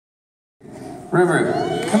Ruru,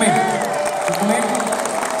 come here. Come here.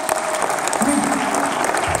 Come here.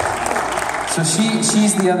 So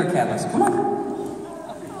she's the other catalyst. Come on.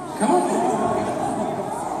 Come on.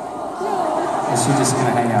 And she's just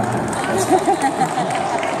gonna hang out there.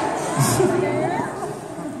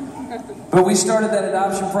 But we started that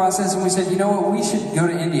adoption process and we said, you know what, we should go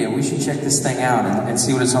to India. We should check this thing out and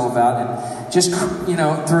see what it's all about. And just, you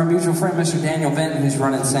know, through a mutual friend, Mr. Daniel Benton, who's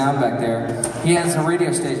running sound back there, he has a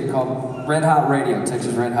radio station called Red Hot Radio,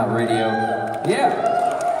 Texas Red Hot Radio.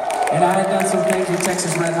 Yeah. And I had done some things with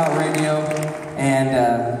Texas Red Hot Radio,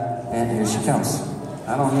 and here she comes.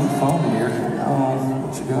 I don't need phone here. I don't know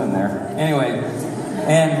what you're doing there. Anyway,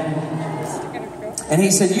 and he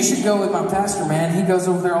said, you should go with my pastor, man. He goes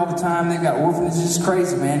over there all the time. They've got orphanages. It's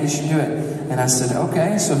crazy, man. You should do it. And I said,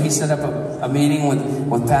 okay. So he set up a meeting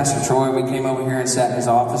with Pastor Troy. We came over here and sat in his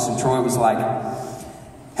office, and Troy was like,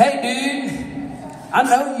 hey, dude, I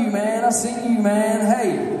know you, man. I seen you, man.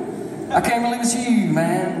 Hey, I can't believe it's you,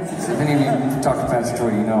 man. So if any of you talk to Pastor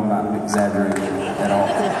Troy, you know I'm not exaggerating at all.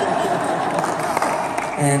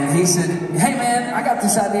 And he said, hey man, I got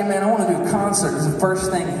this idea, man. I want to do a concert. It was the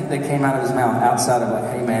first thing that came out of his mouth outside of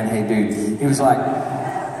like, hey man, hey dude. He was like,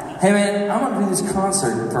 hey man, I'm going to do this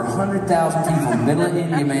concert for 100,000 people in the middle of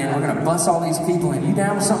India, man. We're going to bus all these people in. You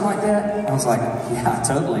down with something like that? I was like, yeah,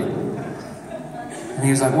 totally. And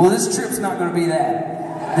he was like, well, this trip's not going to be that.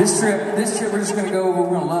 This trip, we're just going to go over,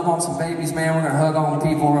 we're going to love on some babies, man. We're going to hug on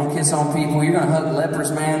people, we're going to kiss on people. You're going to hug lepers,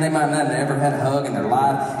 man. They might not have ever had a hug in their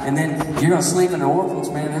life. And then you're going to sleep in the orphans,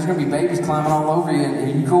 man. There's going to be babies climbing all over you. And are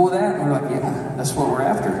you cool with that? And we're like, yeah, that's what we're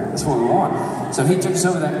after. That's what we want. So he took us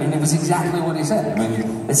over there, and it was exactly what he said. I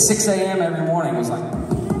mean, at 6 a.m. every morning, it was like,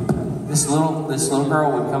 this little girl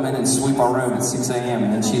would come in and sweep our room at 6 a.m.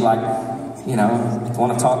 And then she like, you know,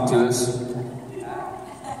 want to talk to us.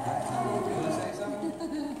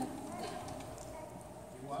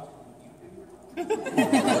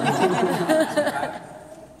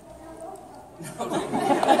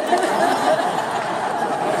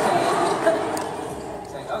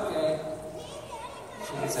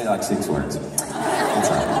 Say like 6 words. That's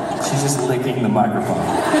all right. She's just licking the microphone.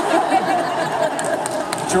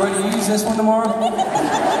 Troy, do you use this one tomorrow?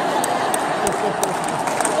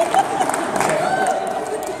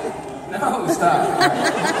 No, stop.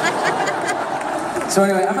 So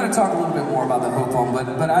anyway, I'm going to talk a little bit more about the Hope Home,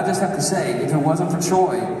 but I just have to say, if it wasn't for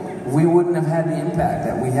Troy, we wouldn't have had the impact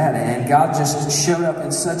that we had. And God just showed up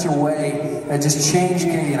in such a way that just changed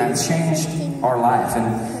Katie and I, changed our life.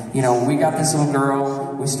 And you know, we got this little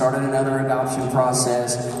girl, we started another adoption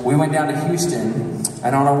process. We went down to Houston,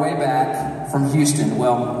 and on our way back from Houston,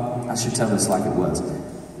 well, I should tell this like it was.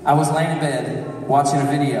 I was laying in bed watching a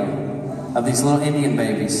video of these little Indian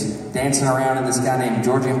babies dancing around, and this guy named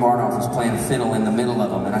Georgian Barnoff was playing fiddle in the middle of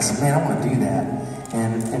them. And I said, man, I want to do that.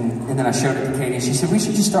 And then I showed it to Katie, and she said, we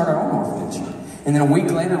should just start our own orphanage. And then a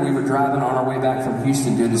week later, we were driving on our way back from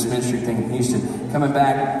Houston, doing this ministry thing in Houston, coming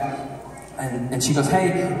back, and she goes,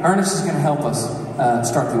 hey, Ernest is going to help us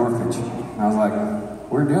start the orphanage. And I was like,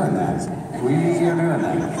 we're doing that. We are doing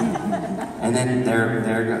that. And then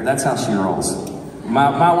there, that's how she rolls. My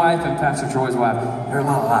wife and Pastor Troy's wife, they're a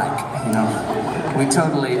lot alike, you know. We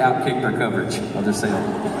totally outkicked our coverage. I'll just say that.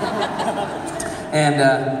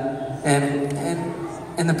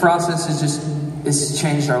 And the process is just, it's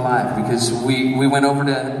changed our life because we went over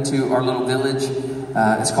to our little village.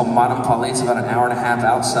 It's called Madampally. It's about an hour and a half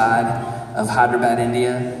outside of Hyderabad,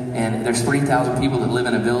 India, and there's 3,000 people that live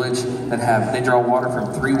in a village that they draw water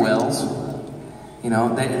from 3 wells. You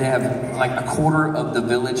know, they have like a quarter of the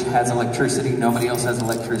village has electricity. Nobody else has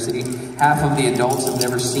electricity. Half of the adults have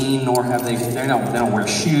never seen, nor have they don't wear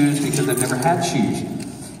shoes because they've never had shoes.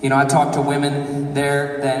 You know, I talk to women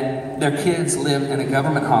there that their kids live in a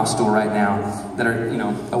government hostel right now that are, you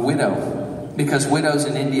know, a widow, because widows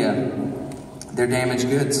in India, they're damaged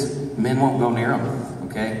goods. Men won't go near them.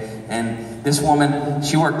 Okay, and this woman,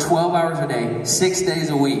 she worked 12 hours a day, 6 days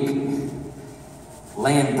a week,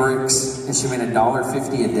 laying bricks, and she made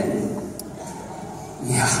 $1.50 a day.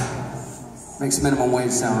 Yeah, makes minimum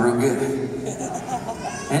wage sound real good.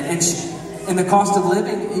 And the cost of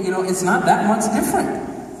living, you know, it's not that much different.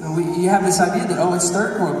 You have this idea that, oh, it's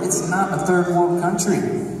third world. It's not a third world country.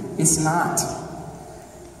 It's not.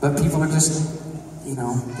 But people are just, you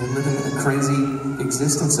know, they're living a crazy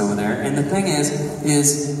existence over there. And the thing is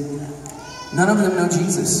none of them know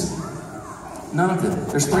Jesus. None of them.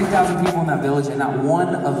 There's 3,000 people in that village, and not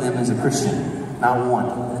one of them is a Christian. Not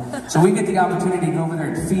one. So we get the opportunity to go over there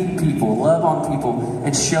and feed people, love on people,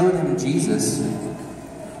 and show them Jesus.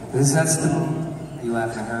 Are you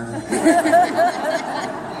laughing at her?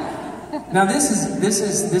 Now this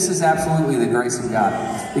is absolutely the grace of God,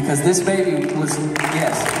 because this baby was,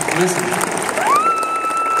 yes, listen.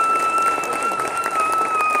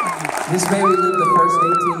 This baby lived the first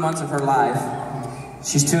 18 months of her life.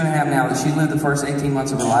 She's 2.5 now, but she lived the first 18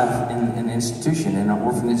 months of her life in an institution, in an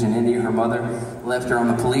orphanage in India. Her mother left her on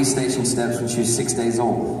the police station steps when she was 6 days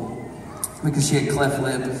old, because she had cleft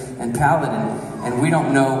lip and palate, and we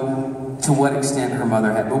don't know to what extent her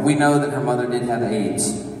mother had, but we know that her mother did have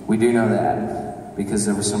AIDS. We do know that, because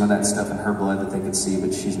there was some of that stuff in her blood that they could see,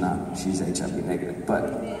 but she's not. She's HIV negative,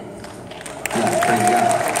 but yeah, praise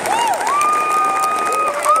God.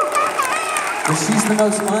 But she's the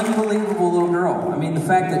most unbelievable little girl. I mean, the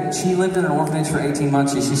fact that she lived in an orphanage for 18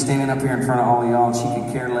 months, she's standing up here in front of all of y'all, and she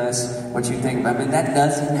could care less what you think about it. I mean, that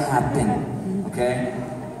doesn't happen, okay?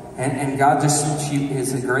 And God just, she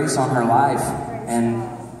is a grace on her life, and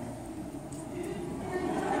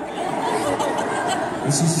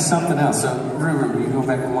it's just something else. So, Ruru, you go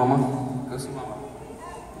back with Mama. Go see Mama.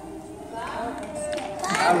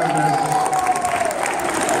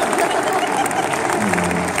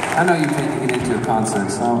 I know you can't get into a concert,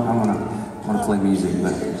 so I'm gonna play music,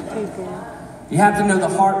 but you have to know the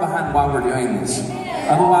heart behind why we're doing this.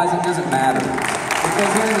 Otherwise, it doesn't matter.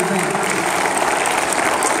 Because here's the thing.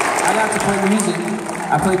 I got to play music.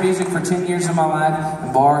 I played music for 10 years of my life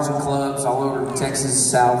in bars and clubs all over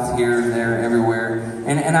Texas, South, here, there, everywhere.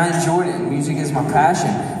 And I enjoyed it. Music is my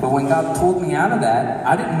passion. But when God pulled me out of that,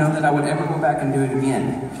 I didn't know that I would ever go back and do it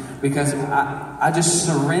again. Because I just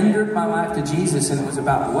surrendered my life to Jesus, and it was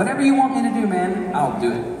about, whatever you want me to do, man, I'll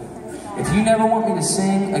do it. If you never want me to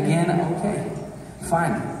sing again, okay,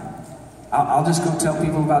 fine. I'll just go tell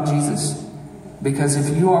people about Jesus. Because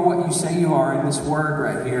if you are what you say you are in this word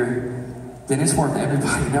right here, then it's worth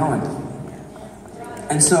everybody knowing.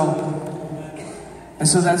 And so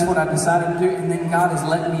that's what I decided to do, and then God has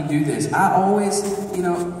let me do this. I always, you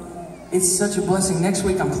know, it's such a blessing. Next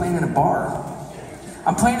week I'm playing in a bar.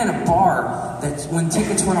 I'm playing in a bar that when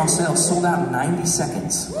tickets went on sale, sold out in 90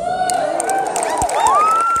 seconds.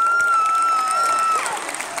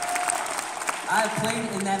 I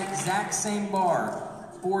played in that exact same bar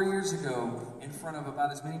 4 years ago in front of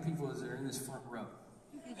about as many people as are in this front row.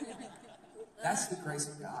 That's the grace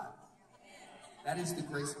of God. That is the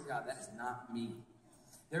grace of God. That is not me.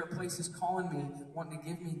 There are places calling me, wanting to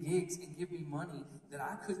give me gigs and give me money that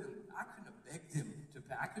I couldn't have begged them to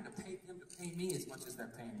pay. I couldn't have paid them to pay me as much as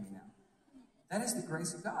they're paying me now. That is the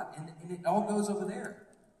grace of God. And it all goes over there.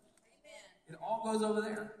 It all goes over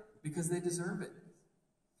there because they deserve it.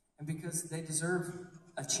 And because they deserve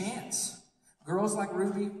a chance. Girls like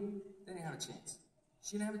Ruby, they didn't have a chance.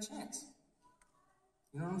 She didn't have a chance.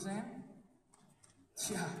 You know what I'm saying?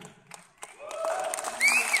 Yeah.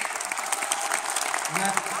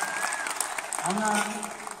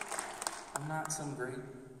 I'm not some great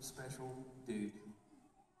special dude.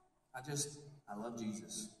 I love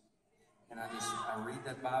Jesus. And I read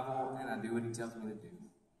that Bible and I do what he tells me to do.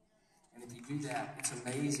 And if you do that, it's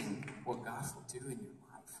amazing what God will do in your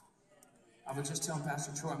life. I was just telling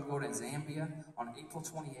Pastor Troy, I'm going to Zambia on April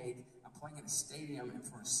 28th. I'm playing in a stadium in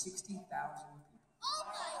front of 60,000 people. Oh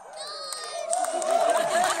my God!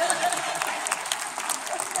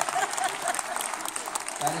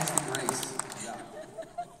 That is the grace of God.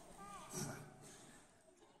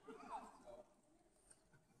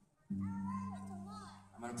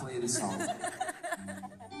 I'm going to play you this song.